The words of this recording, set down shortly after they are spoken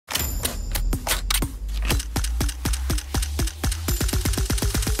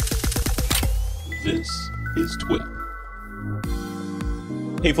This is TWIP.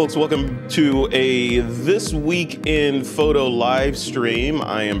 Hey folks, welcome to a This Week in Photo live stream.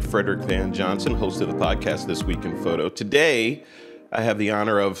 I am Frederick Van Johnson, host of the podcast This Week in Photo. Today, I have the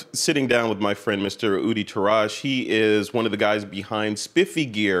honor of sitting down with my friend, Mr. Udi Tirosh. He is one of the guys behind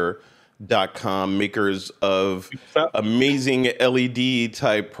spiffygear.com, makers of amazing LED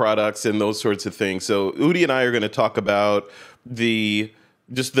type products and those sorts of things. So Udi and I are going to talk about the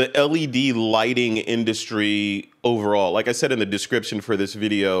LED lighting industry overall. Like I said in the description for this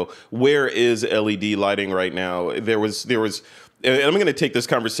video, where is LED lighting right now? There was, and I'm going to take this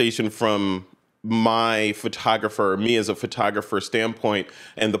conversation from me as a photographer standpoint,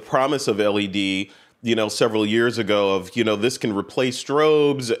 and the promise of LED, several years ago of, this can replace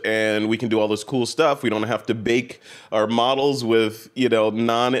strobes and we can do all this cool stuff. We don't have to bake our models with,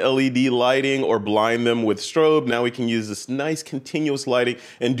 non-LED lighting or blind them with strobe. Now we can use this nice continuous lighting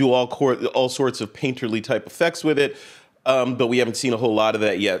and do all sorts of painterly type effects with it. But we haven't seen a whole lot of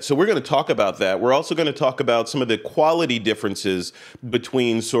that yet. So we're going to talk about that. We're also going to talk about some of the quality differences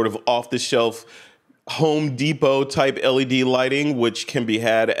between sort of off-the-shelf Home Depot type LED lighting, which can be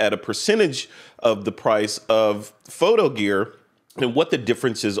had at a percentage of the price of photo gear, and what the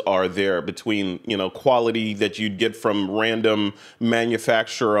differences are there between, quality that you'd get from random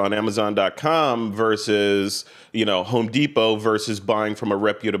manufacturer on Amazon.com versus, Home Depot versus buying from a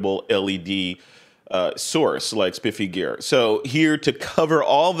reputable LED source like Spiffy Gear. So here to cover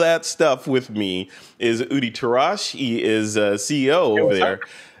all that stuff with me is Udi Tirosh. He is CEO over there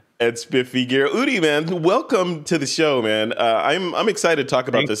at Spiffy Gear. Udi, man, welcome to the show, man. I'm excited to talk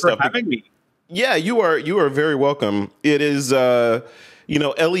about this stuff. Thanks for having me. Yeah, you are very welcome. It is, LEDs.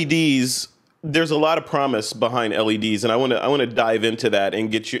 There's a lot of promise behind LEDs, and I want to dive into that and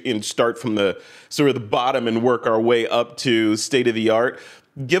get you and start from the sort of the bottom and work our way up to state of the art.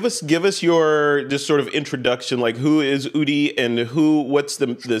 Give us your just sort of introduction, like who is Udi and what's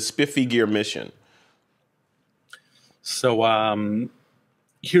the Spiffy Gear mission? So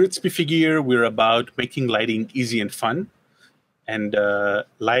here at Spiffy Gear, we're about making lighting easy and fun, and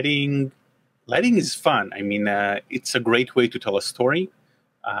lighting is fun. I mean, it's a great way to tell a story.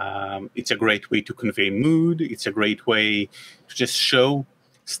 It's a great way to convey mood. It's a great way to just show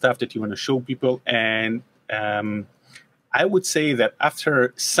stuff that you want to show people. And I would say that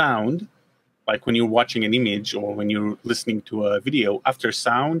after sound, like when you're watching an image or when you're listening to a video, after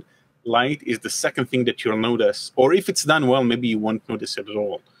sound, light is the second thing that you'll notice. Or if it's done well, maybe you won't notice it at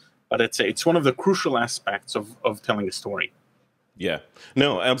all. But I'd say it's one of the crucial aspects of telling a story. Yeah,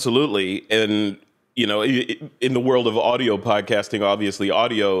 no, absolutely. And, in the world of audio podcasting, obviously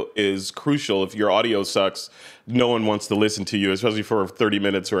audio is crucial. If your audio sucks, no one wants to listen to you, especially for 30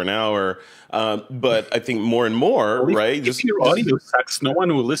 minutes or an hour. But I think more and more, right? If your audio sucks, no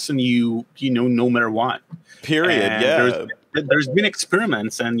one will listen to you, no matter what. Period, and yeah. There's been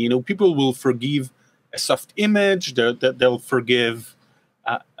experiments, and, people will forgive a soft image, they'll forgive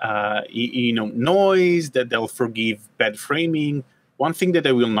noise, that they'll forgive bad framing. One thing that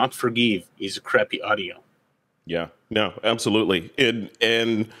I will not forgive is crappy audio. Yeah, no, absolutely.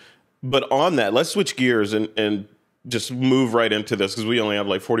 But on that, let's switch gears and just move right into this because we only have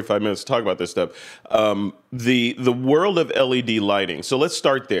like 45 minutes to talk about this stuff. The world of LED lighting. So let's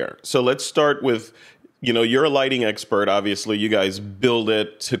start there. So let's start with, you're a lighting expert. Obviously, you guys build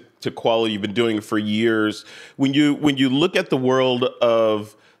it to quality. You've been doing it for years. When you look at the world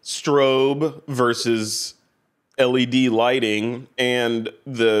of strobe versus LED lighting and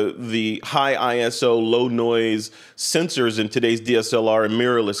the high ISO, low noise sensors in today's DSLR and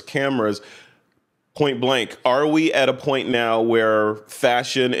mirrorless cameras, point blank, are we at a point now where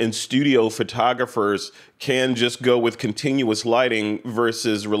fashion and studio photographers can just go with continuous lighting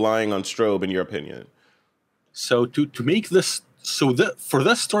versus relying on strobe, in your opinion? So to make this, for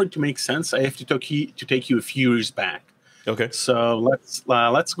this story to make sense, I have to take you a few years back. Okay. So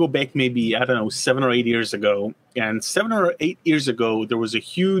let's go back maybe, I don't know, 7 or 8 years ago. And 7 or 8 years ago, there was a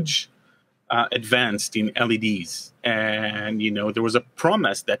huge advance in LEDs. And, there was a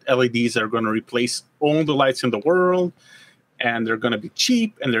promise that LEDs are going to replace all the lights in the world. And they're going to be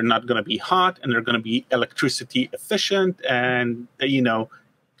cheap, and they're not going to be hot, and they're going to be electricity efficient. And, it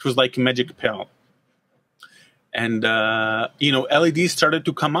was like a magic pill. And, LEDs started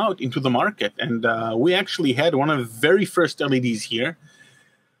to come out into the market. And we actually had one of the very first LEDs here.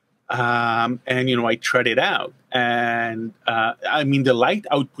 And, I tried it out. And, the light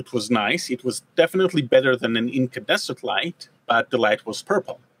output was nice. It was definitely better than an incandescent light, but the light was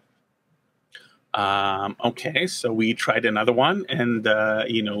purple. Okay, so we tried another one. And,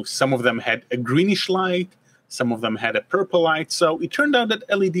 some of them had a greenish light. Some of them had a purple light. So it turned out that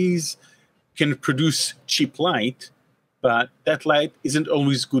LEDs can produce cheap light, but that light isn't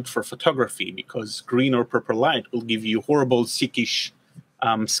always good for photography because green or purple light will give you horrible sickish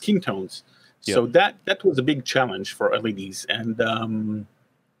skin tones. Yep. So that was a big challenge for LEDs, and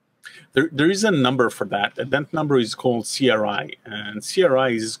there is a number for that, and that number is called CRI, and CRI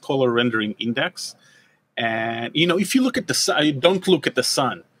is color rendering index. And if you look at the sun, don't look at the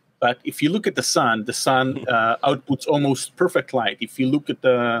sun, but if you look at the sun outputs almost perfect light. If you look at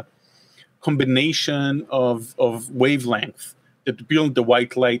the combination of wavelength that build the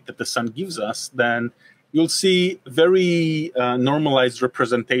white light that the sun gives us, then you'll see very normalized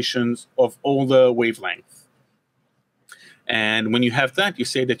representations of all the wavelength. And when you have that, you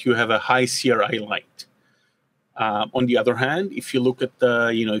say that you have a high CRI light. On the other hand, if you look at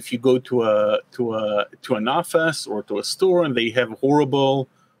if you go to an office or to a store and they have horrible,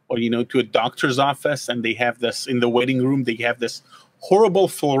 or to a doctor's office and they have this in the waiting room, they have this horrible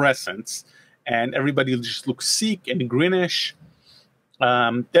fluorescence, and everybody just looks sick and greenish.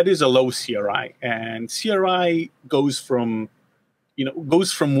 That is a low CRI, and CRI goes from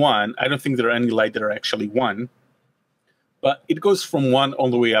 1. I don't think there are any light that are actually 1, but it goes from 1 all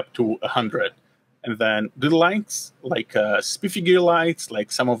the way up to 100. And then the lights, like spiffy gear lights,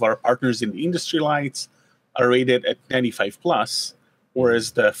 like some of our partners in the industry lights, are rated at 95 plus,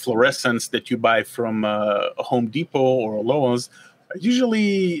 whereas the fluorescents that you buy from a Home Depot or a Lowe's are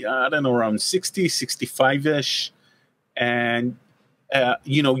usually, around 60, 65-ish. And,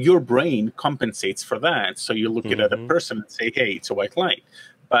 your brain compensates for that. So you look at a person and say, hey, it's a white light.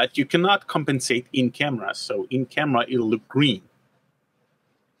 But you cannot compensate in camera. So in camera, it'll look green.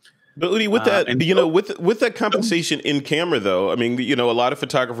 But Udi, with that, with that compensation in camera, though, I mean, a lot of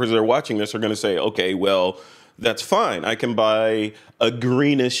photographers that are watching this are going to say, okay, well, that's fine. I can buy a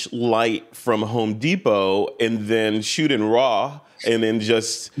greenish light from Home Depot and then shoot in RAW and then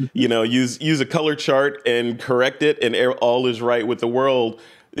just, use a color chart and correct it, and all is right with the world.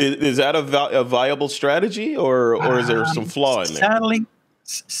 Is that a viable strategy, or is there some flaw in there?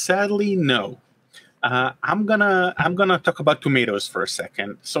 Sadly, no. I'm gonna talk about tomatoes for a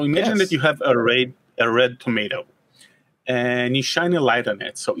second. So imagine that you have a red tomato, and you shine a light on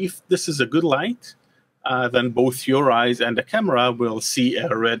it. So if this is a good light, then both your eyes and the camera will see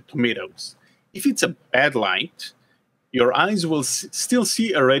a red tomatoes. If it's a bad light, your eyes will still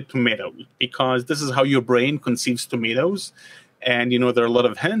see a red tomato, because this is how your brain conceives tomatoes. And there are a lot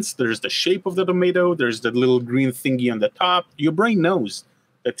of hints. There's the shape of the tomato. There's the little green thingy on the top. Your brain knows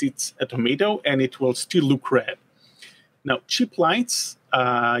that it's a tomato, and it will still look red. Now, cheap lights,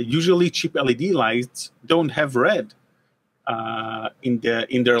 usually cheap LED lights, don't have red in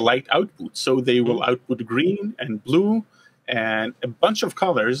their light output. So they will output green and blue and a bunch of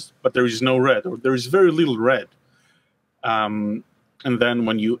colors, but there is no red, or there is very little red. And then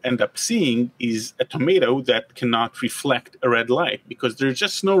when you end up seeing is a tomato that cannot reflect a red light, because there's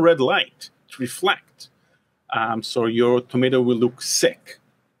just no red light to reflect. So your tomato will look sick.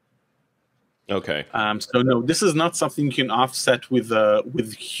 Okay. So no, this is not something you can offset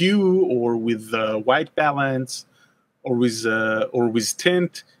with hue or with white balance or with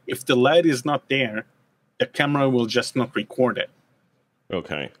tint. If the light is not there, the camera will just not record it.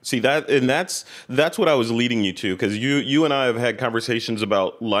 Okay. See that's what I was leading you to, because you and I have had conversations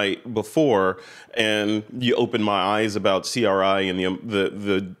about light before, and you opened my eyes about CRI and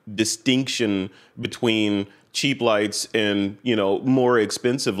the distinction between cheap lights and more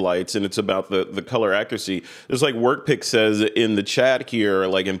expensive lights, and it's about the color accuracy. It's like WorkPick says in the chat here,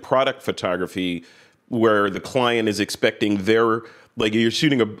 like in product photography, where the client is expecting their, like, you're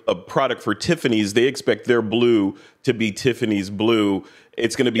shooting a product for Tiffany's, they expect their blue to be Tiffany's blue.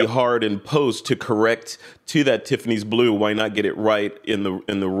 It's going to be hard in post to correct to that Tiffany's blue. Why not get it right in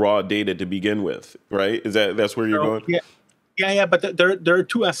the raw data to begin with, right? That's where you're going? Yeah, but there are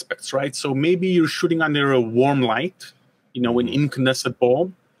two aspects, right? So maybe you're shooting under a warm light, an incandescent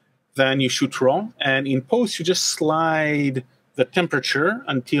bulb, then you shoot raw, and in post you just slide the temperature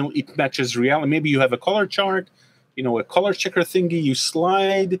until it matches reality. Maybe you have a color chart, a color checker thingy. You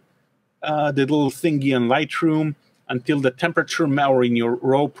slide the little thingy in Lightroom until the temperature, or in your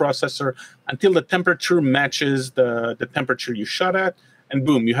raw processor, until the temperature matches the temperature you shot at, and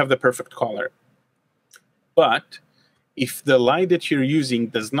boom, you have the perfect color. But if the light that you're using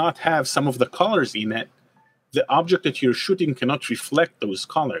does not have some of the colors in it, the object that you're shooting cannot reflect those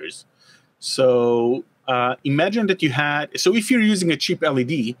colors. So imagine that you had, so if you're using a cheap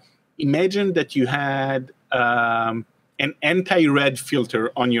LED, imagine that you had an anti-red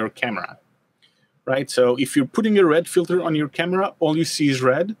filter on your camera, right? So if you're putting a red filter on your camera, all you see is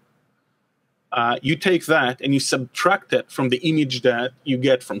red. You take that and you subtract it from the image that you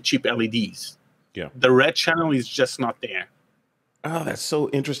get from cheap LEDs. Yeah. The red channel is just not there. Oh, that's so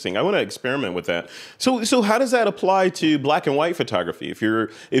interesting. I want to experiment with that. So how does that apply to black and white photography? If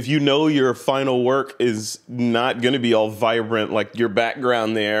you know your final work is not going to be all vibrant, like your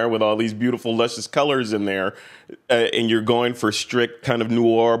background there with all these beautiful, luscious colors in there, and you're going for strict kind of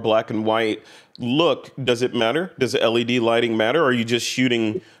noir black and white look, does it matter? Does the LED lighting matter? Or are you just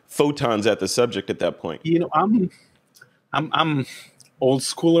shooting photons at the subject at that point? You know, I'm old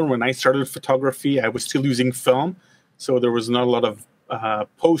schooler. When I started photography, I was still using film. So there was not a lot of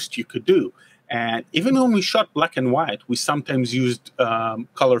post you could do. And even when we shot black and white, we sometimes used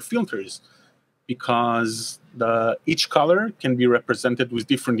color filters because each color can be represented with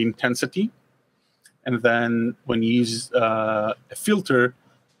different intensity. And then when you use a filter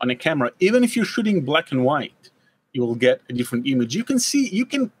on a camera, even if you're shooting black and white, you will get a different image. You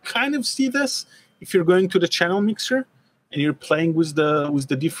can kind of see this if you're going to the channel mixer and you're playing with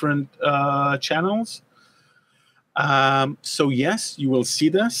the different channels. So yes, you will see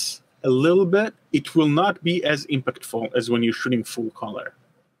this a little bit. It will not be as impactful as when you're shooting full color.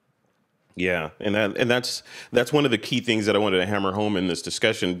 Yeah, and that's one of the key things that I wanted to hammer home in this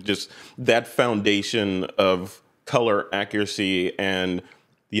discussion. Just that foundation of color accuracy, and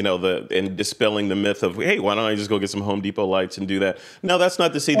and dispelling the myth of, hey, why don't I just go get some Home Depot lights and do that? Now, that's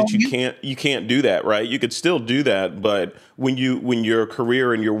not to say that you can't do that, right? You could still do that, but when your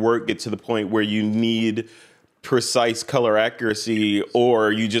career and your work get to the point where you need precise color accuracy,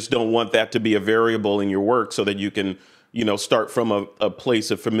 or you just don't want that to be a variable in your work, so that you can start from a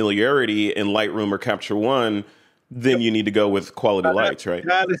place of familiarity in Lightroom or Capture One, then you need to go with quality lights, right?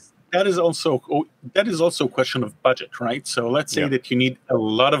 That is also a question of budget, right? So let's say that you need a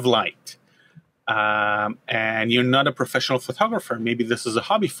lot of light, and you're not a professional photographer. Maybe this is a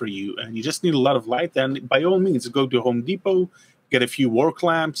hobby for you, and you just need a lot of light. Then by all means, go to Home Depot, get a few work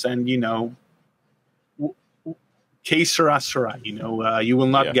lamps, and que sera, sera. You will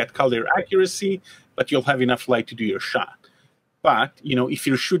not get color accuracy, but you'll have enough light to do your shot. But if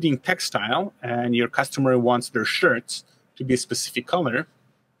you're shooting textile and your customer wants their shirts to be a specific color,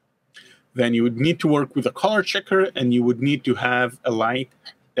 then you would need to work with a color checker, and you would need to have a light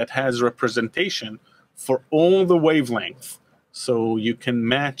that has representation for all the wavelength, so you can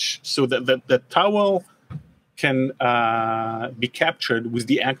match, so that the towel can be captured with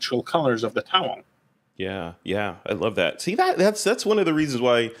the actual colors of the towel. Yeah, I love that. See, that's one of the reasons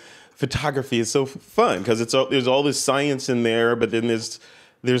why photography is so fun, because there's all this science in there, but then there's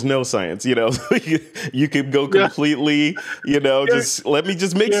no science. You could go completely, just let me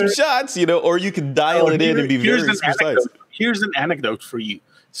just make some shots, or you can dial it in and be very precise. Here's an anecdote for you.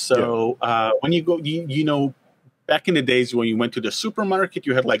 So when you go, back in the days when you went to the supermarket,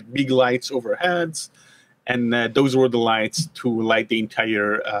 you had like big lights overheads, and those were the lights to light the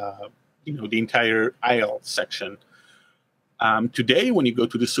entire the entire aisle section. Today, when you go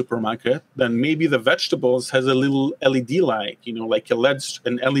to the supermarket, then maybe the vegetables has a little LED light, like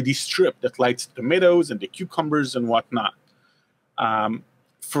an LED strip that lights the tomatoes and the cucumbers and whatnot.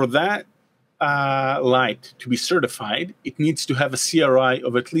 For that light to be certified, it needs to have a CRI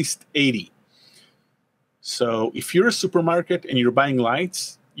of at least 80. So if you're a supermarket and you're buying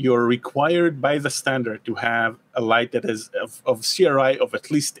lights, you're required by the standard to have a light that is of CRI of at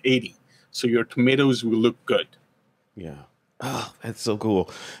least 80. So your tomatoes will look good. Yeah. Oh, that's so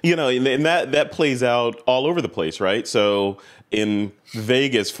cool. And that plays out all over the place, right? So in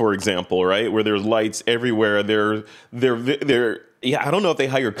Vegas, for example, right, where there's lights everywhere, they're I don't know if they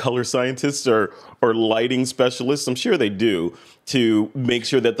hire color scientists or lighting specialists. I'm sure they do, to make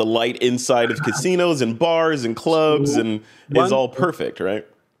sure that the light inside of casinos and bars and clubs is all perfect, right?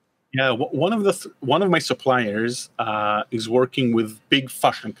 Yeah, one of my suppliers is working with big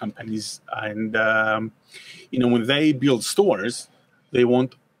fashion companies, and when they build stores, they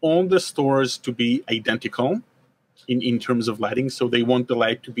want all the stores to be identical in terms of lighting. So they want the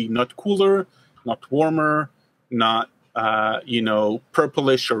light to be not cooler, not warmer, not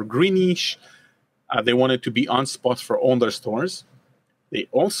purplish or greenish. They want it to be on spot for all their stores. They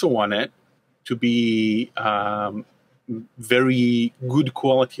also want it to be very good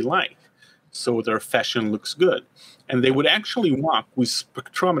quality light, so their fashion looks good. And they would actually walk with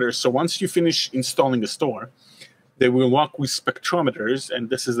spectrometers. So once you finish installing a store, they will walk with spectrometers, and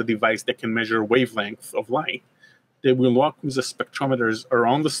this is a device that can measure wavelength of light. They will walk with the spectrometers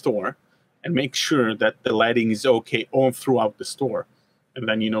around the store and make sure that the lighting is okay all throughout the store. And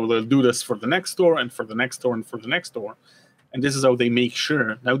then, they'll do this for the next store and for the next store and for the next store. And this is how they make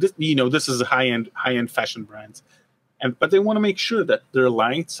sure. Now, this is a high-end fashion brands. But they want to make sure that their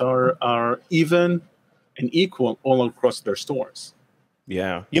lights are even and equal all across their stores.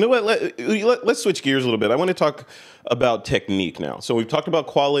 Yeah. You know what? Let's switch gears a little bit. I want to talk about technique now. So we've talked about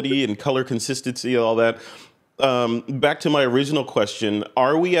quality and color consistency and all that. Back to my original question,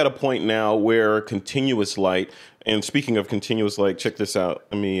 are we at a point now where continuous light, and speaking of continuous light, check this out.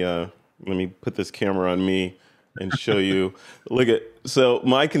 Let me put this camera on me and show you. Look at, so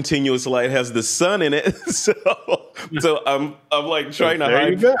my continuous light has the sun in it. So I'm like trying to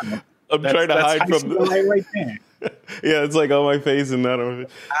hide. Trying to hide from the light right there. Yeah, it's like on my face and not on my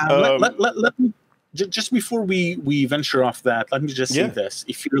face. Let me, just before we venture off that, let me just say this.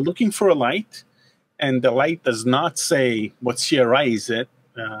 If you're looking for a light and the light does not say what CRI is it,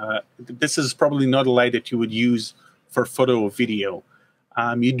 this is probably not a light that you would use for photo or video.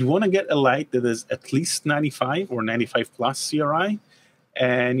 You'd want to get a light that is at least 95 or 95 plus CRI.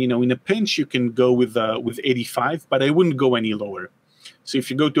 And, in a pinch, you can go with 85, but I wouldn't go any lower. So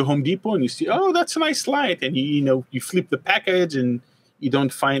if you go to Home Depot and you see, oh, that's a nice light, and you flip the package and you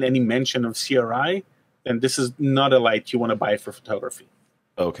don't find any mention of CRI, then this is not a light you want to buy for photography.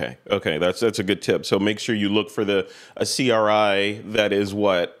 Okay, that's a good tip. So make sure you look for a CRI that is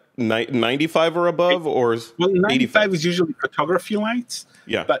what, 95 or above, or 95 85? Is usually photography lights.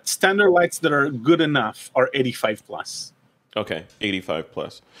 Yeah, but standard lights that are good enough are 85 plus. Okay, 85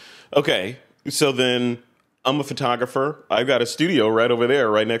 plus. Okay, so then I'm a photographer. I've got a studio right over there,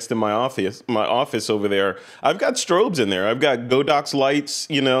 right next to my office over there. I've got strobes in there. I've got Godox lights,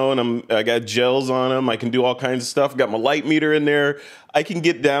 and I got gels on them. I can do all kinds of stuff. Got my light meter in there. I can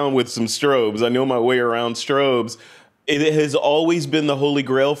get down with some strobes. I know my way around strobes. It has always been the holy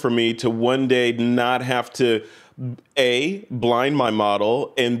grail for me to one day not have to A, blind my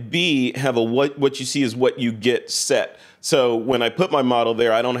model, and B, have a what you see is what you get set. So when I put my model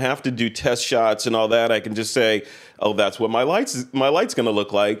there, I don't have to do test shots and all that. I can just say, oh, that's what my light's going to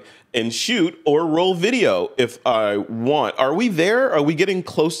look like, and shoot or roll video if I want. Are we there? Are we getting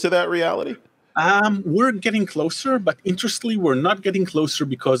close to that reality? We're getting closer, but interestingly, we're not getting closer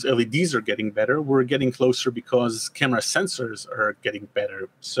because LEDs are getting better. We're getting closer because camera sensors are getting better.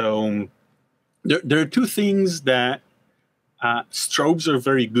 So there are two things that strobes are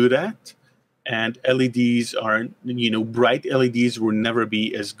very good at, and LEDs are, bright LEDs will never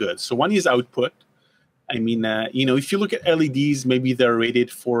be as good. So one is output. I mean, if you look at LEDs, maybe they're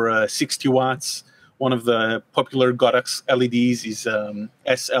rated for 60 watts. One of the popular Godox LEDs is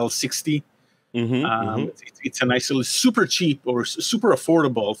SL60. It's a nice little, super cheap or super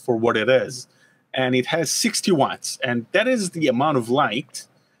affordable for what it is. And it has 60 watts. And that is the amount of light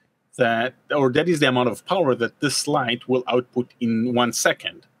that is the amount of power that this light will output in 1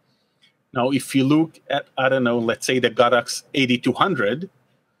 second. Now, if you look at, I don't know, let's say the Godox 8200,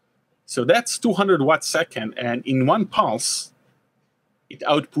 so that's 200 watts second, and in one pulse, it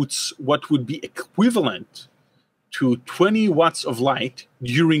outputs what would be equivalent to 20 watts of light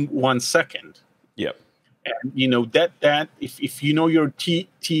during 1 second. Yep. And that if you know your T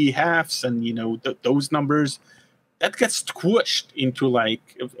halves and those numbers, that gets squished into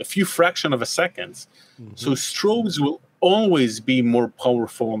like a few fraction of a second. So strobes will always be more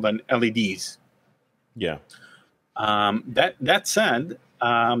powerful than LEDs. Yeah. That said,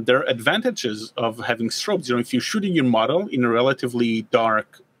 there are advantages of having strobes. If you're shooting your model in a relatively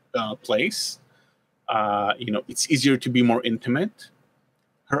dark place, it's easier to be more intimate.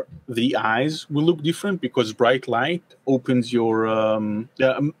 The eyes will look different because bright light opens your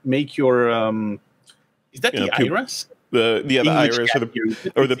is that the iris? The iris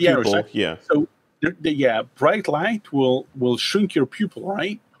or the pupil. Right? Yeah. So bright light will shrink your pupil,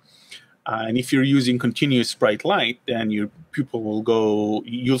 right? And if you're using continuous bright light, then your pupil will go.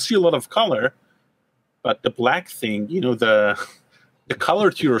 You'll see a lot of color, but the black thing, the color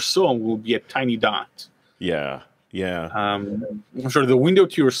to your soul will be a tiny dot. Yeah. I'm sure the window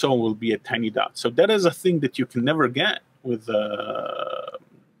to your soul will be a tiny dot. So that is a thing that you can never get with a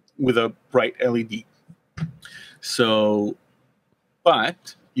bright LED. So,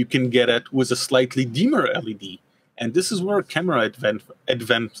 but you can get it with a slightly dimmer LED, and this is where a camera advancement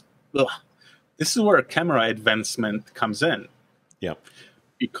comes in. Yeah.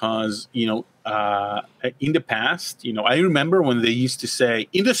 Because in the past, I remember when they used to say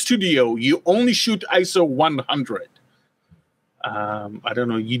in the studio you only shoot ISO 100. I don't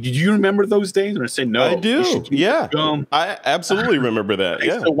know. Did you remember those days? Or say no? I do. Yeah, I absolutely remember that.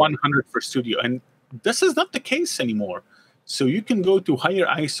 ISO 100 for studio, and this is not the case anymore. So you can go to higher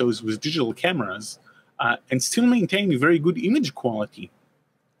ISOs with digital cameras and still maintain very good image quality.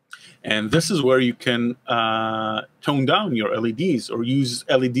 And this is where you can tone down your LEDs or use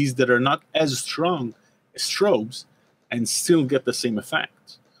LEDs that are not as strong as strobes and still get the same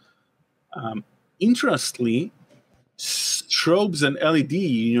effect. Interestingly, strobes and LED,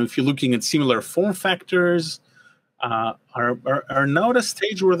 if you're looking at similar form factors, are now at a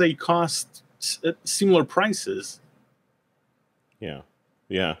stage where they cost similar prices. Yeah,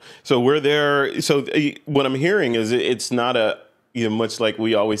 yeah. So we're there. So what I'm hearing is it's not a, much like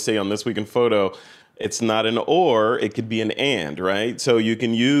we always say on This Week in Photo, it's not an or, it could be an and, right? So you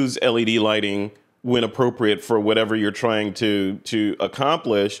can use LED lighting when appropriate for whatever you're trying to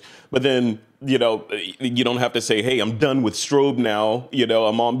accomplish, but then you don't have to say, hey, I'm done with strobe now,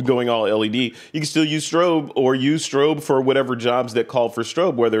 I'm going all LED. You can still use strobe, or use strobe for whatever jobs that call for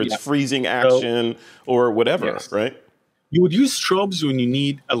strobe, whether it's freezing action or whatever, right? You would use strobes when you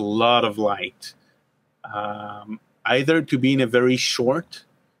need a lot of light, either to be in a very short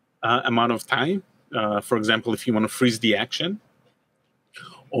amount of time. For example, if you want to freeze the action,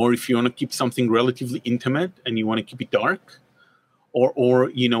 or if you want to keep something relatively intimate and you want to keep it dark,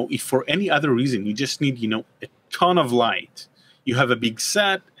 or if for any other reason you just need a ton of light, you have a big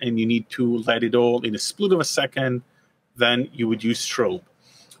set and you need to light it all in a split of a second, then you would use strobe.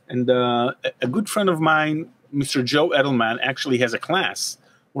 And a good friend of mine, Mr. Joe Edelman, actually has a class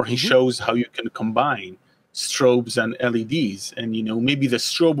where he shows how you can combine strobes and LEDs. And maybe the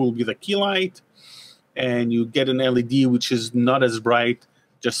strobe will be the key light, and you get an LED which is not as bright,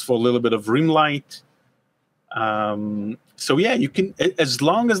 just for a little bit of rim light. So yeah, you can, as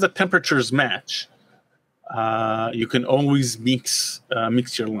long as the temperatures match, you can always mix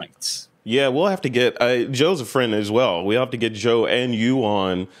your lights. Yeah, we'll have to get Joe's a friend as well. We'll have to get Joe and you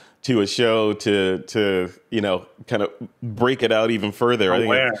on to a show to kind of break it out even further.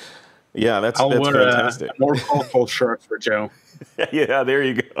 That's fantastic. A more colorful shirt for Joe. Yeah, there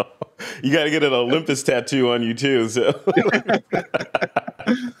you go. You got to get an Olympus tattoo on you too. So,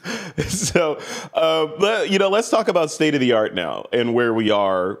 let's talk about state of the art now and where we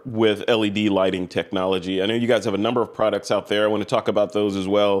are with LED lighting technology. I know you guys have a number of products out there. I want to talk about those as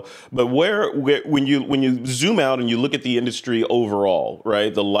well. But when you zoom out and you look at the industry overall,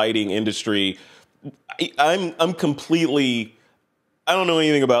 right, the lighting industry, I'm completely. I don't know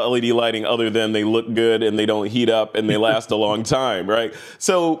anything about LED lighting other than they look good and they don't heat up and they last a long time, right?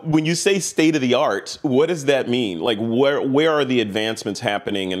 So when you say state of the art, what does that mean? Like where are the advancements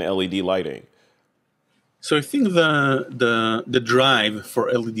happening in LED lighting? So I think the drive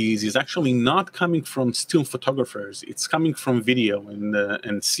for LEDs is actually not coming from still photographers. It's coming from video and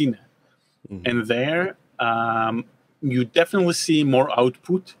cine. And there you definitely see more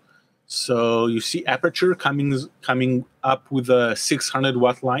output. So you see aperture coming up with a 600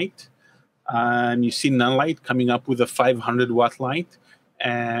 watt light, and you see non-light coming up with a 500 watt light.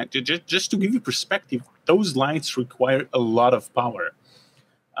 And just to give you perspective, those lights require a lot of power.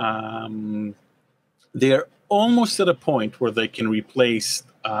 They are almost at a point where they can replace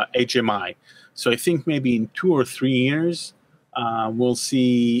HMI. So I think maybe in 2 or 3 years, we'll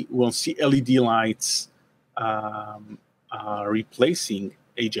see LED lights replacing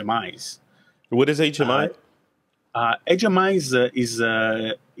HMIs. What is HMI? HMI is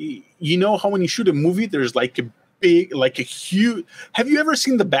how when you shoot a movie, there's like a huge. Have you ever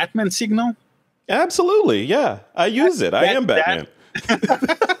seen the Batman signal? Absolutely, yeah. I use it. I am Batman.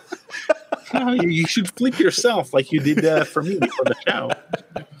 You should flip yourself like you did for me before the show.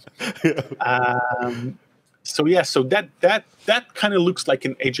 So that kind of looks like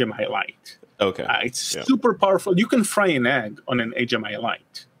an HMI light. Okay. It's super powerful. You can fry an egg on an HMI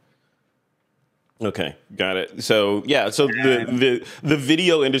light. Okay, got it. So the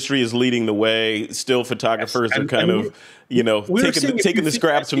video industry is leading the way. Still, photographers are kind of taking the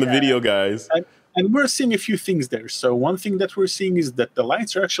scraps from the video guys. And we're seeing a few things there. So one thing that we're seeing is that the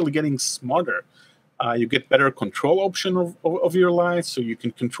lights are actually getting smarter. You get better control option of your lights, so you can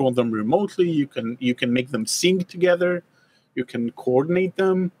control them remotely. You can make them sync together. You can coordinate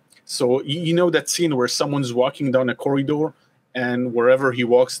them. So that scene where someone's walking down a corridor, and wherever he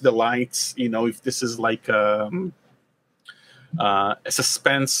walks, the lights, if this is like a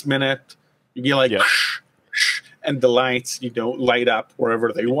suspense minute, you get like, and the lights, light up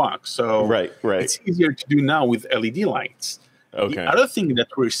wherever they walk. So right. It's easier to do now with LED lights. Okay. The other thing that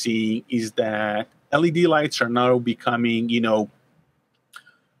we're seeing is that LED lights are now becoming,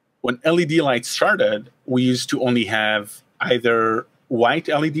 when LED lights started, we used to only have either white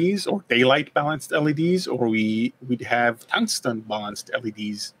LEDs or daylight balanced LEDs, or we'd have tungsten balanced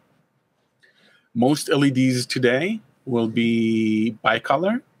LEDs. Most LEDs today will be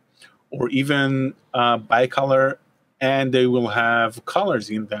bicolor, or even bicolor, and they will have colors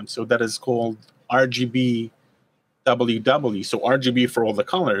in them. So that is called RGB WW. So RGB for all the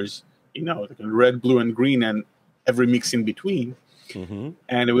colors, red, blue, and green, and every mix in between. Mm-hmm.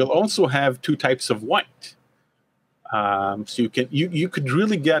 And it will also have 2 types of white. So you could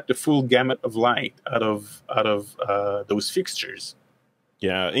really get the full gamut of light out of those fixtures.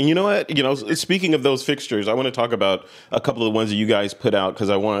 Yeah, and you know what? You know, speaking of those fixtures, I want to talk about a couple of the ones that you guys put out because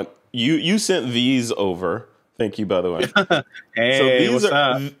I want you sent these over. Thank you, by the way. Hey, so what's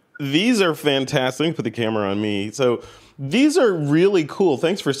up? these are fantastic. Let me put the camera on me. So these are really cool.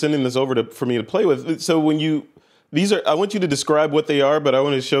 Thanks for sending this over for me to play with. So I want you to describe what they are, but I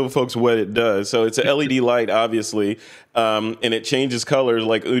want to show folks what it does. So it's an LED light, obviously, and it changes colors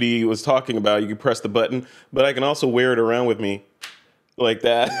like Udi was talking about. You can press the button, but I can also wear it around with me like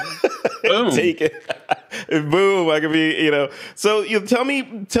that. Boom. Take it. Boom. I can be, you know. So tell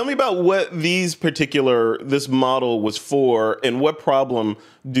me about what this model was for and what problem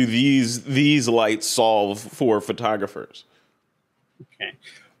do these lights solve for photographers? Okay.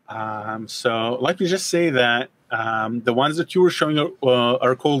 So let me just say that the ones that you were showing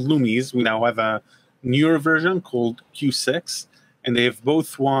are called Lumis. We now have a newer version called Q6, and they have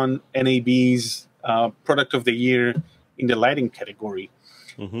both won NAB's Product of the Year in the lighting category.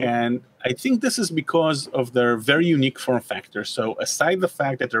 Mm-hmm. And I think this is because of their very unique form factor. So aside the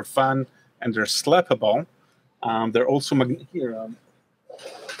fact that they're fun and they're slappable, they're also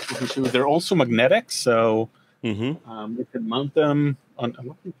they're also magnetic. So mm-hmm. You can mount them on. I'm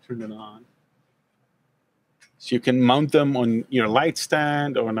going to turn it on. So you can mount them on your light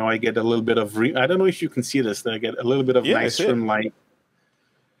stand, or now I get a little bit of. I don't know if you can see this. I get a little bit of nice rim light.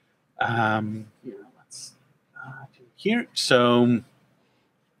 Let's here. So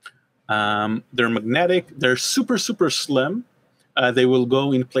they're magnetic. They're super slim. They will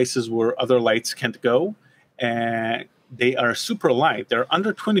go in places where other lights can't go, and they are super light. They're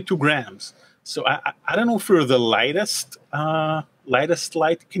under 22 grams. So I don't know if you're the lightest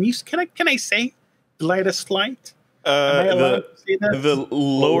light. Can I say the lightest light? Am I allowed to say that? The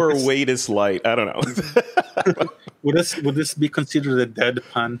lower weightest light. I don't know. would this be considered a dead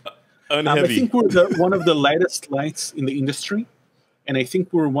pun? Unheavy. I think we're one of the lightest lights in the industry, and I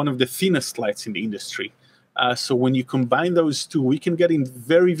think we're one of the thinnest lights in the industry. So when you combine those two, we can get in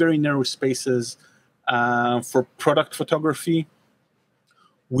very narrow spaces for product photography.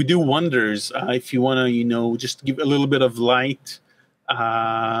 We do wonders if you want to, just give a little bit of light,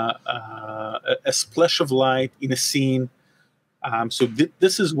 a splash of light in a scene. So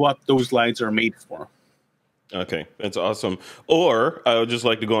this is what those lights are made for. Okay, that's awesome. Or I would just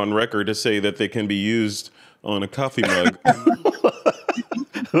like to go on record to say that they can be used on a coffee mug.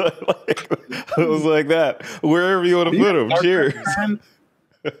 It was like that. Wherever you want to put them. Cheers.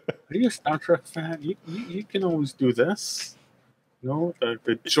 Are you a Star Trek fan? You can always do this. No,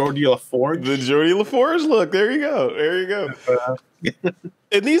 the Geordie LaForge. The Geordie LaForge. Look, there you go. There you go.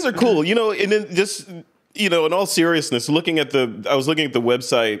 And these are cool. And then just in all seriousness, I was looking at the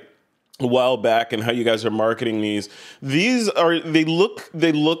website a while back and how you guys are marketing these. They look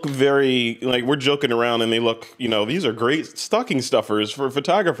very, like, we're joking around and they look, these are great stocking stuffers for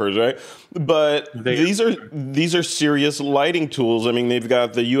photographers, right? But these are serious lighting tools. I mean, they've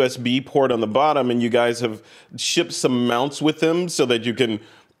got the USB port on the bottom and you guys have shipped some mounts with them so that you can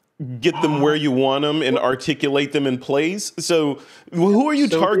get them where you want them and articulate them in place. So who are you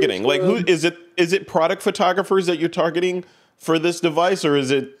targeting? Like, who is it product photographers that you're targeting for this device, or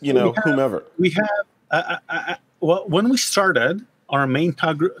is it, whomever? We have, well, when we started, our main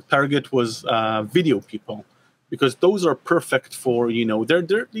target was video people, because those are perfect for,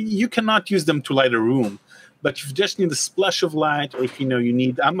 you cannot use them to light a room, but if you just need a splash of light, or if you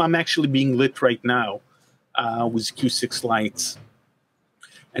need, I'm actually being lit right now with Q6 lights.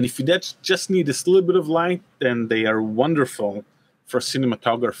 And if you just need this little bit of light, then they are wonderful for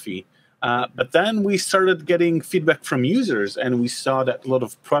cinematography. But then we started getting feedback from users, and we saw that a lot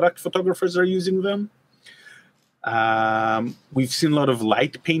of product photographers are using them. We've seen a lot of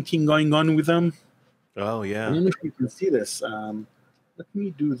light painting going on with them. Oh, yeah. I don't know if you can see this. Let me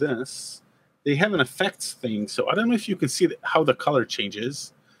do this. They have an effects thing, so I don't know if you can see how the color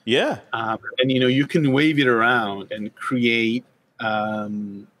changes. Yeah. And, you can wave it around and create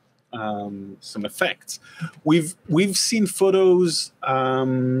some effects. We've seen photos.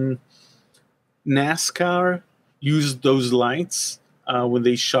 NASCAR used those lights when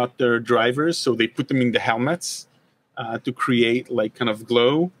they shot their drivers, so they put them in the helmets to create like kind of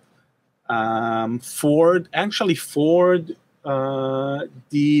glow. Ford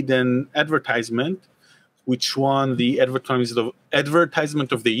did an advertisement which won the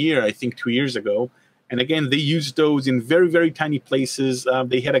advertisement of the year, I think 2 years ago. And again, they used those in very tiny places.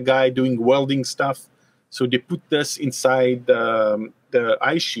 They had a guy doing welding stuff, so they put this inside the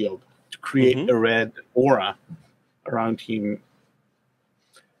eye shield to create a red aura. around him.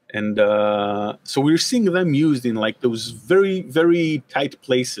 And so we're seeing them used in like those very, very tight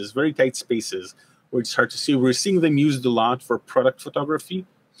places, very tight spaces where it's hard to see. We're seeing them used a lot for product photography.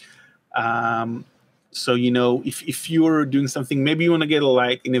 So, you know, if you're doing something, maybe you want to get a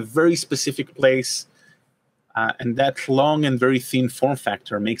light in a very specific place, and that long and very thin form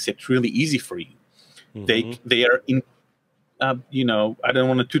factor makes it really easy for you. They are in, you know, I don't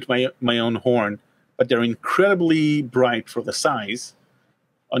want to toot my own horn, but they're incredibly bright for the size.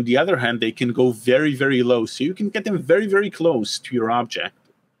 On the other hand, they can go very, very low, so you can get them very, very close to your object,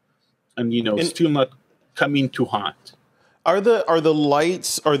 and you know, still not come in too hot. Are the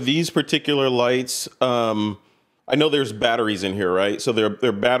lights? Are these particular lights? I know there's batteries in here, right? So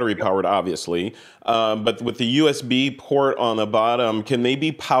they're battery powered, obviously. But with the USB port on the bottom, can they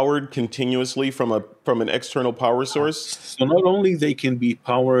be powered continuously from an external power source? So not only they can be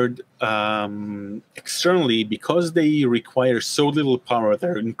powered externally, because they require so little power,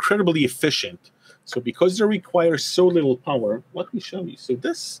 they're incredibly efficient. So because they require so little power, let me show you. So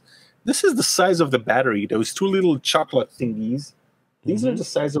this is the size of the battery. Those two little chocolate thingies. These are the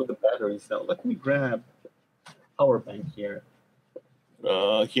size of the batteries. Now let me grab power bank here.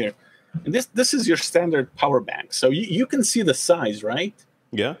 Here. And this is your standard power bank. So you can see the size, right?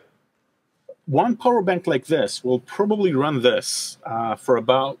 Yeah. One power bank like this will probably run this for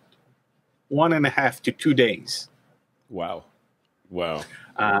about 1.5 to 2 days. Wow. Wow.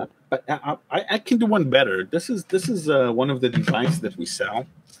 But I can do one better. This is one of the devices that we sell.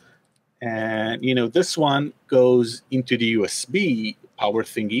 And, you know, this one goes into the USB power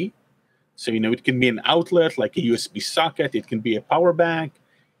thingy. So, you know, it can be an outlet like a USB socket. It can be a power bank.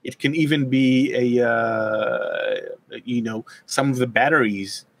 It can even be you know, some of the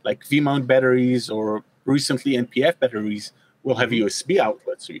batteries like V-mount batteries or recently NPF batteries will have USB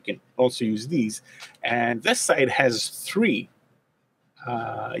outlets. So you can also use these. And this side has 3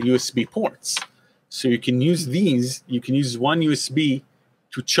 USB ports. So you can use these. You can use one USB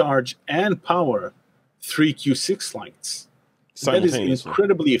to charge and power 3 Q6 lights. That is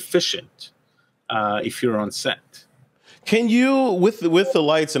incredibly efficient if you're on set. Can you, with the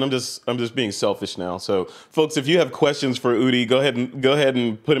lights, and I'm just being selfish now. So, folks, if you have questions for Udi, go ahead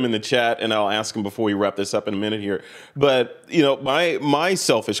and put them in the chat, and I'll ask them before we wrap this up in a minute here. But you know, my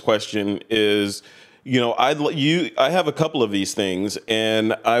selfish question is, you know, I have a couple of these things,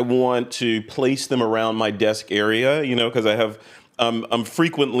 and I want to place them around my desk area. You know, because I'm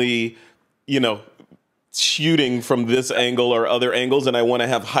frequently, you know, shooting from this angle or other angles, and I want to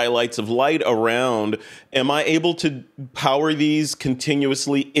have highlights of light around. Am I able to power these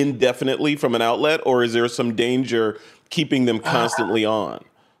continuously, indefinitely from an outlet, or is there some danger keeping them constantly on?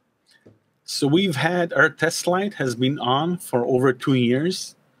 So we've had our test light has been on for over 2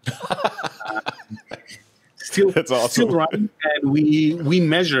 years. That's awesome. Still running, and we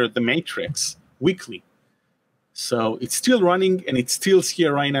measure the matrix weekly. So it's still running, and it's still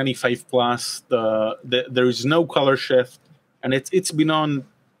CRI 95 plus. There is no color shift, and it's been on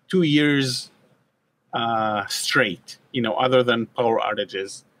 2 years straight. You know, other than power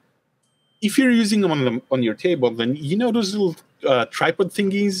outages. If you're using them on your table, then you know those little tripod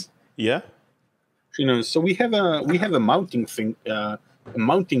thingies. Yeah. You know, so we have a mounting thing, a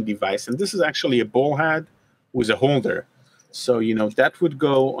mounting device, and this is actually a ball head with a holder. So you know that would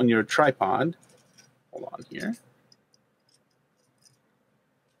go on your tripod. Hold on here.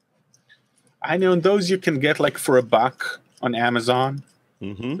 I know those you can get like for $1 on Amazon.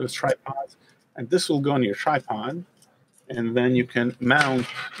 Those tripods, and this will go on your tripod, and then you can mount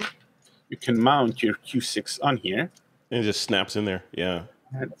your Q6 on here. And it just snaps in there. Yeah.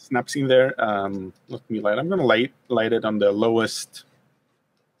 And it snaps in there. Let me light. I'm gonna light it on the lowest.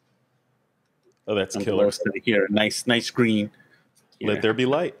 Oh, that's killer. Here, nice green. Here. Let there be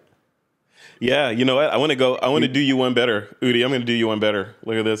light. Yeah, you know what? I want to do you one better, Udi. I'm going to do you one better.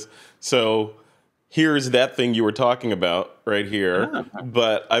 Look at this. So here's that thing you were talking about right here,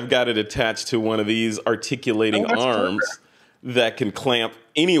 but I've got it attached to one of these articulating arms that can clamp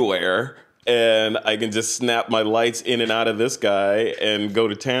anywhere, and I can just snap my lights in and out of this guy and go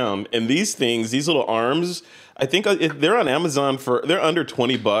to town. And these things, these little arms, I think they're on Amazon they're under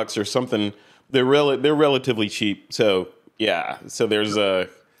 $20 or something. They're relatively cheap. So yeah, so there's a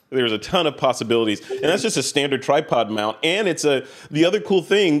ton of possibilities, and that's just a standard tripod mount. And it's the other cool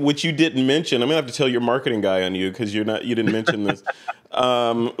thing, which you didn't mention. I'm gonna have to tell your marketing guy on you because you didn't mention this.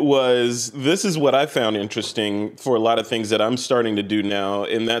 This is what I found interesting for a lot of things that I'm starting to do now,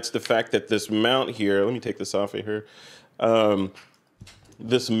 and that's the fact that this mount here. Let me take this off of here.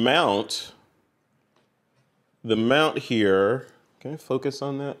 This mount, the mount here. Can I focus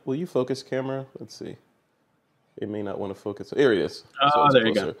on that? Will you focus, camera? Let's see. It may not want to focus. Here it is. So Oh, it's there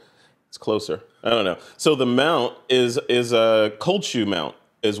you closer. go. It's closer. I don't know. So the mount is a cold shoe mount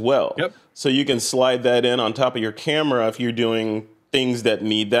as well. Yep. So you can slide that in on top of your camera if you're doing things that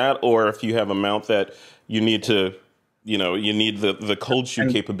need that, or if you have a mount that you need to, you need the cold shoe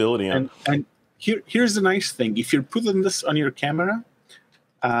capability on. And here's the nice thing. If you're putting this on your camera,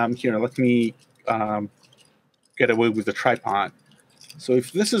 here, let me get away with the tripod. So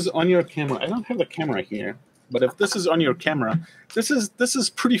if this is on your camera, I don't have the camera here, but if this is on your camera, this is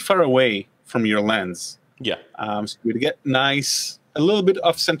pretty far away from your lens. Yeah. So you get nice, a little bit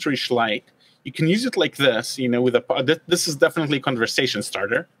off-centerish light. You can use it like this, with this is definitely a conversation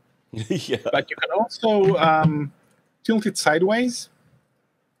starter. Yeah. But you can also tilt it sideways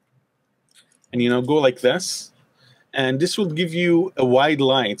and, go like this. And this will give you a wide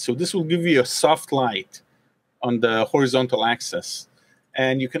light. So this will give you a soft light on the horizontal axis.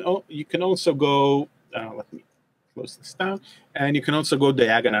 And you can also go, let me close this down, and you can also go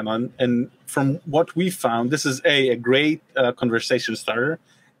diagonal. And from what we found, this is a great conversation starter,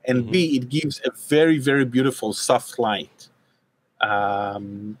 and B, it gives a very, very beautiful soft light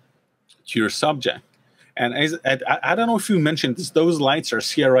to your subject. And I don't know if you mentioned this, those lights are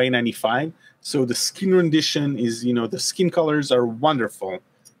CRI 95, so the skin rendition is, the skin colors are wonderful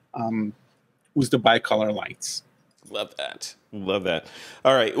with the bicolor lights. Love that. Love that.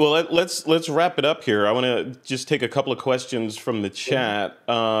 All right. Well, let's wrap it up here. I want to just take a couple of questions from the chat.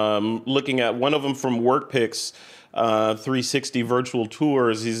 Looking at one of them from WorkPix 360 Virtual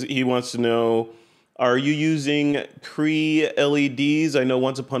Tours. He wants to know, are you using Cree LEDs? I know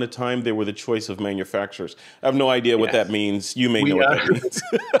once upon a time they were the choice of manufacturers. I have no idea what that means. You may know what that means.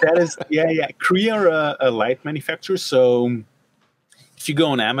 That is, yeah. Cree are a light manufacturer. So if you go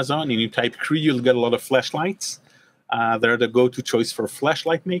on Amazon and you type Cree, you'll get a lot of flashlights. They're the go-to choice for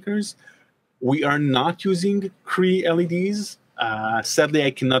flashlight makers. We are not using Cree LEDs. Sadly,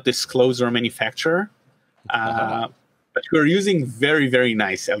 I cannot disclose our manufacturer. But we're using very, very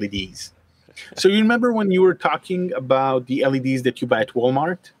nice LEDs. So you remember when you were talking about the LEDs that you buy at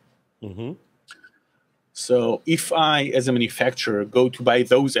Walmart? Mm-hmm. So if I, as a manufacturer, go to buy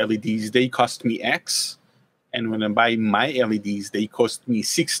those LEDs, they cost me X. And when I buy my LEDs, they cost me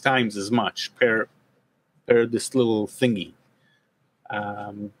 6 times as much per this little thingy.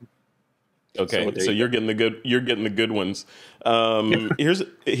 Okay, so you're getting the good ones.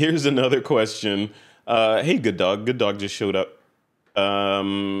 Here's another question. Hey, good dog just showed up.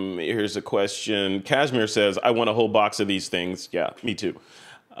 Here's a question. Kashmir says, I want a whole box of these things. Yeah, me too.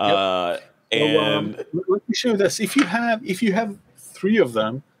 And let me show you this. If you have 3 of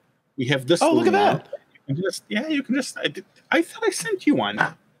them, we have this. Oh, look at that! You can just. I thought I sent you one.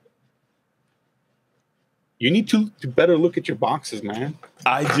 You need to better look at your boxes, man.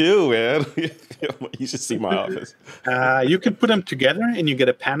 I do, man. You should see my office. You can put them together, and you get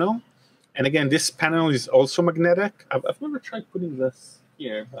a panel. And again, this panel is also magnetic. I've never tried putting this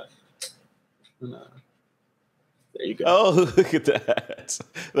here, but there you go. Oh, look at that.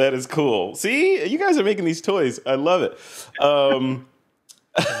 That is cool. See, you guys are making these toys. I love it.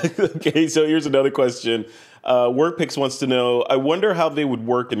 Okay, so here's another question. WorkPix wants to know, I wonder how they would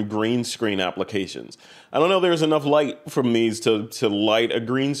work in green screen applications. I don't know if there's enough light from these to light a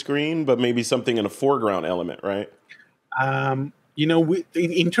green screen, but maybe something in a foreground element, right?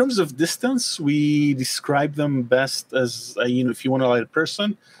 In terms of distance, we describe them best as, if you want to light a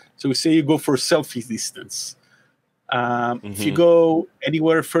person. So we say you go for selfie distance. If you go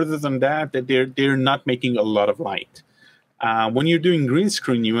anywhere further than that, they're not making a lot of light. When you're doing green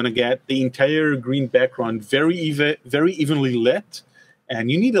screen, you want to get the entire green background very evenly lit,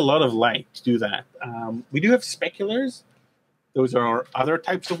 and you need a lot of light to do that. We do have speculars. Those are our other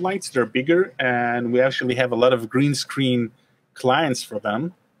types of lights. They're bigger, and we actually have a lot of green screen clients for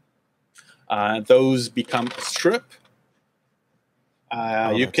them. Those become a strip.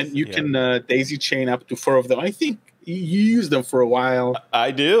 You can daisy chain up to 4 of them. I think you use them for a while.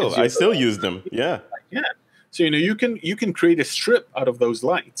 I do. I still use them. Yeah. Yeah. So you can create a strip out of those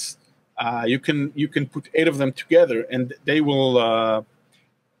lights. You can put 8 of them together, and they will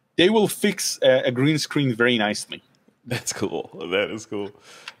fix a green screen very nicely. That's cool. That is cool.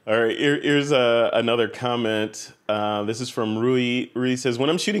 All right, here's another comment. This is from Rui. Rui says, when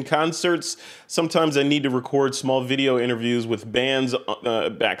I'm shooting concerts, sometimes I need to record small video interviews with bands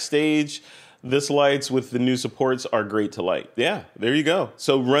backstage. This lights with the new supports are great to light. Yeah, there you go.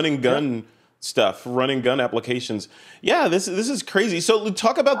 So running gun stuff, running gun applications. Yeah, this is crazy. So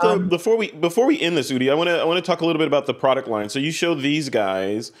talk about before we end this, Udi, I want to talk a little bit about the product line. So you show these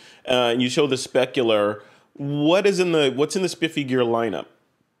guys, and you show the specular. What's in the Spiffy Gear lineup?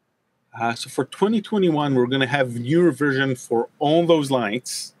 So for 2021, we're going to have newer version for all those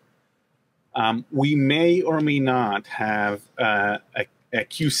lights. We may or may not have a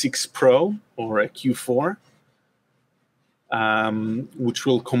Q6 Pro or a Q4, which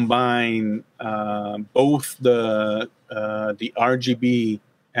will combine both the RGB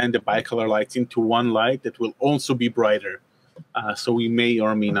and the bicolor lights into one light that will also be brighter. So we may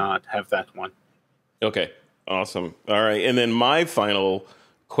or may not have that one. Okay, awesome. All right, and then my final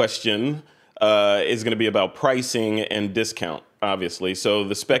question is going to be about pricing and discount, obviously. So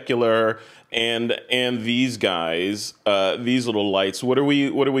the specular and these guys, these little lights, what are we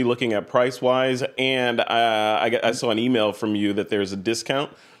looking at price wise? And I saw an email from you that there's a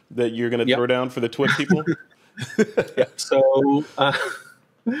discount that you're going to throw down for the TWIP people. So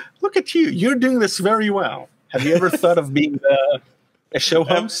look at you, you're doing this very well. Have you ever thought of being a show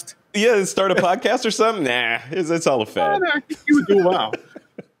host? Yeah, start a podcast or something? Nah, it's all a fad. I think you would do well.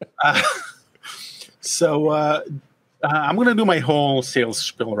 So I'm going to do my whole sales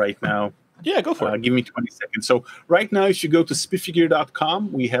spiel right now. Yeah, go for it. Give me 20 seconds. So right now, if you go to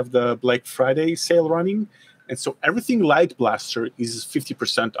spiffygear.com, we have the Black Friday sale running. And so everything Light Blaster is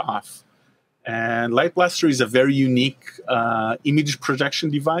 50% off. And Light Blaster is a very unique image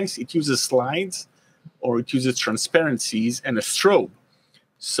projection device. It uses slides, or it uses transparencies and a strobe.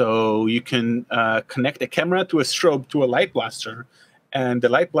 So you can connect a camera to a strobe to a Light Blaster, and the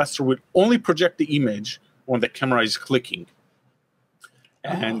Light Blaster will only project the image when the camera is clicking.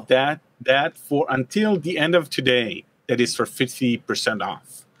 And that for until the end of today, that is for 50%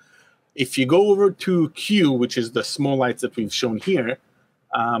 off. If you go over to Q, which is the small lights that we've shown here,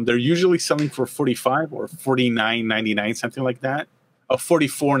 they're usually selling for $45 or $49.99, something like that, or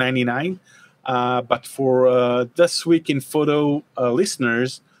 $44.99. But for this week in photo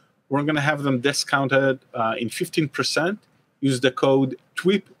listeners, we're going to have them discounted in 15%. Use the code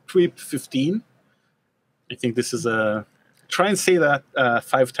TWIP15. I think this is a... Try and say that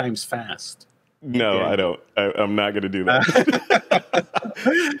 5 times fast. No, okay. I don't. I'm not going to do that.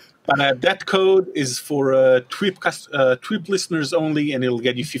 That code is for TWIP listeners only, and it'll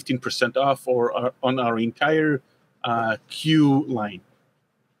get you 15% off on our entire Q line.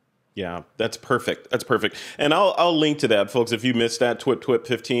 Yeah, that's perfect. That's perfect. And I'll link to that, folks. If you missed that,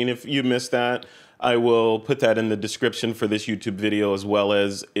 TWIP15, if you missed that, I will put that in the description for this YouTube video, as well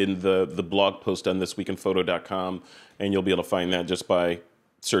as in the blog post on thisweekinphoto.com. And you'll be able to find that just by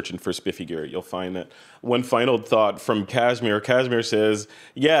searching for Spiffy Gear. You'll find that. One final thought from Kashmir. Kashmir says,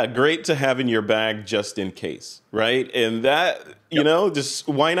 yeah, great to have in your bag just in case, right? And that, you know, just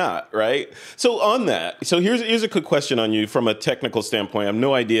why not, right? So on that, so here's a quick question on you from a technical standpoint. I have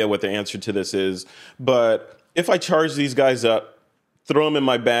no idea what the answer to this is, but if I charge these guys up, throw them in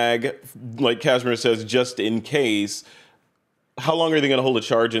my bag, like Kashmir says, just in case, how long are they going to hold a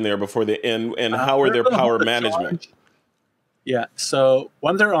charge in there before they end, and how are their power management? Yeah, so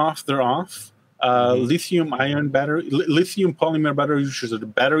when they're off, they're off. Lithium-ion battery, lithium polymer batteries, which are the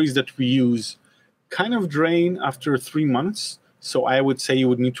batteries that we use, kind of drain after 3 months. So I would say you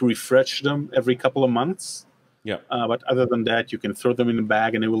would need to refresh them every couple of months. Yeah. But other than that, you can throw them in the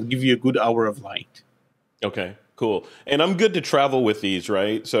bag, and it will give you a good hour of light. Okay, cool. And I'm good to travel with these,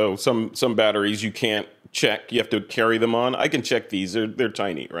 right? So some batteries you can't check; you have to carry them on. I can check these; they're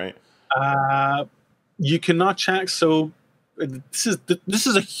tiny, right? You cannot check. So this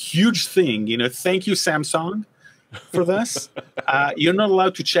is a huge thing. You know, thank you, Samsung, for this. You're not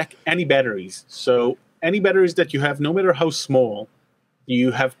allowed to check any batteries. So any batteries that you have, no matter how small,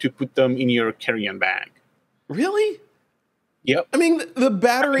 you have to put them in your carry-on bag. Really? Yep. I mean, the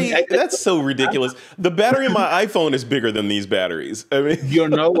battery, that's so ridiculous. The battery in my iPhone is bigger than these batteries. I mean, you're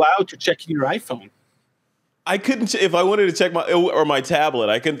not allowed to check in your iPhone. I couldn't, if I wanted to check my tablet,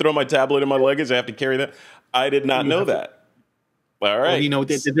 I couldn't throw my tablet in my luggage. I have to carry that. I did not know that. All right. Well, you know,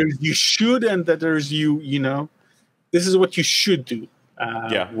 there's you should, and that there's you know, this is what you should do.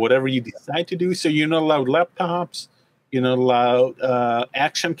 Whatever you decide to do. So you're not allowed laptops. You're not allowed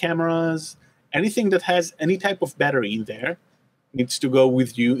action cameras. Anything that has any type of battery in there needs to go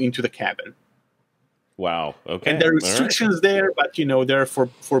with you into the cabin. Wow. Okay. And there are restrictions there, but you know, they're for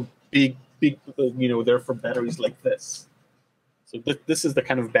big, you know, they're for batteries like this. So this is the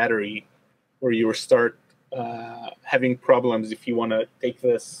kind of battery where you will start having problems if you want to take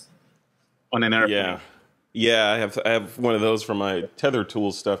this on an airplane. Yeah. I have one of those for my tether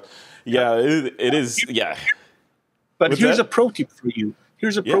tool stuff. Yeah, it is. Yeah. But here's a pro tip for you.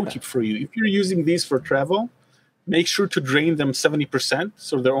 Here's a pro tip for you. If you're using these for travel, make sure to drain them 70%,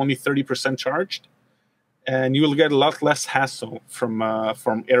 so they're only 30% charged, and you will get a lot less hassle from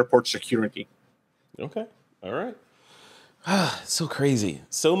airport security. Okay. All right. So crazy.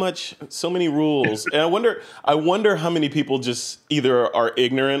 So many rules. And I wonder how many people just either are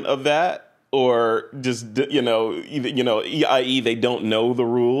ignorant of that or just, i.e. they don't know the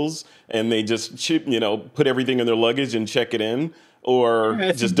rules and they just, put everything in their luggage and check it in, or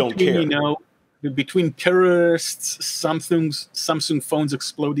just don't care. Between terrorists, Samsung phones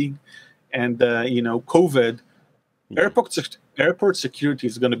exploding, and, COVID, airport security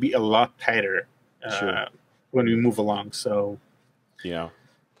is going to be a lot tighter. Sure. When we move along, so yeah.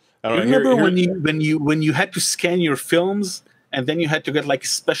 I remember when you had to scan your films, and then you had to get like a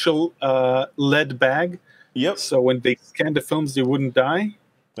special lead bag. Yep. So when they scanned the films, they wouldn't die.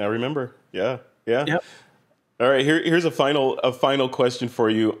 I remember. Yeah. Yep. All right. Here's a final question for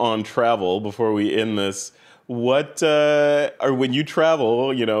you on travel before we end this. When you travel,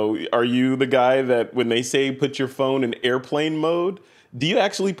 are you the guy that when they say put your phone in airplane mode, do you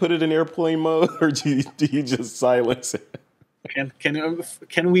actually put it in airplane mode, or do you just silence it?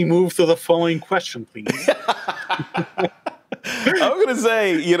 Can we move to the following question, please? I'm gonna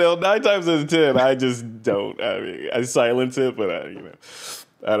say, 9 times out of 10, I just don't. I mean, I silence it, but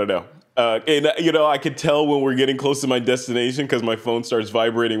I don't know. And I could tell when we're getting close to my destination because my phone starts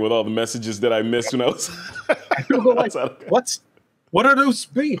vibrating with all the messages that I missed when I was. What are those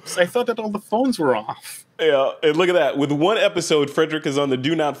beeps? I thought that all the phones were off. Yeah, and look at that. With one episode, Frederick is on the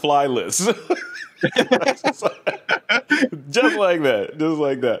do not fly list. Just like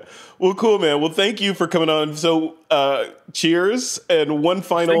that. Well, cool, man. Well, thank you for coming on. So, cheers. And one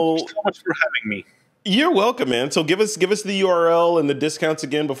final. Thank you so much for having me. You're welcome, man. So give us the URL and the discounts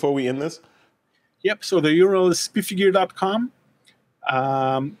again before we end this. Yep. So the URL is spiffygear.com.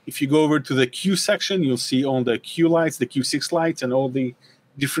 If you go over to the Q section, you'll see all the Q lights, the Q6 lights, and all the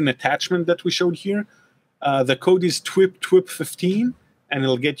different attachment that we showed here. The code is TWIP15, and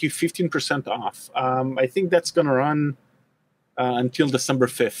it'll get you 15% off. I think that's going to run until December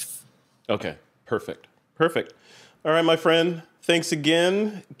 5th. Okay, perfect. All right, my friend. Thanks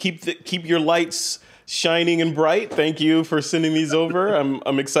again. Keep your lights shining and bright. Thank you for sending these over.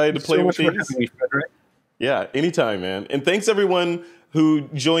 I'm excited to play with these. For having me, Frederick. Yeah, anytime, man. And thanks everyone who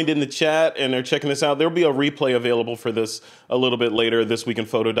joined in the chat and are checking this out. There'll be a replay available for this a little bit later,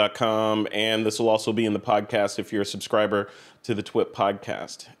 thisweekinphoto.com, and this will also be in the podcast if you're a subscriber to the TWIP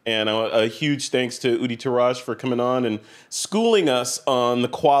podcast. And a huge thanks to Udi Tirosh for coming on and schooling us on the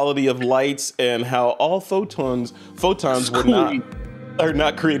quality of lights and how all photons are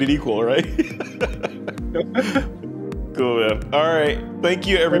not created equal, right? Cool, man. All right. Thank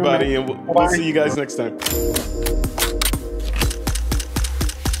you, everybody, and we'll see you guys next time.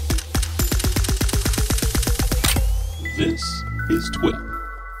 This is TWIP.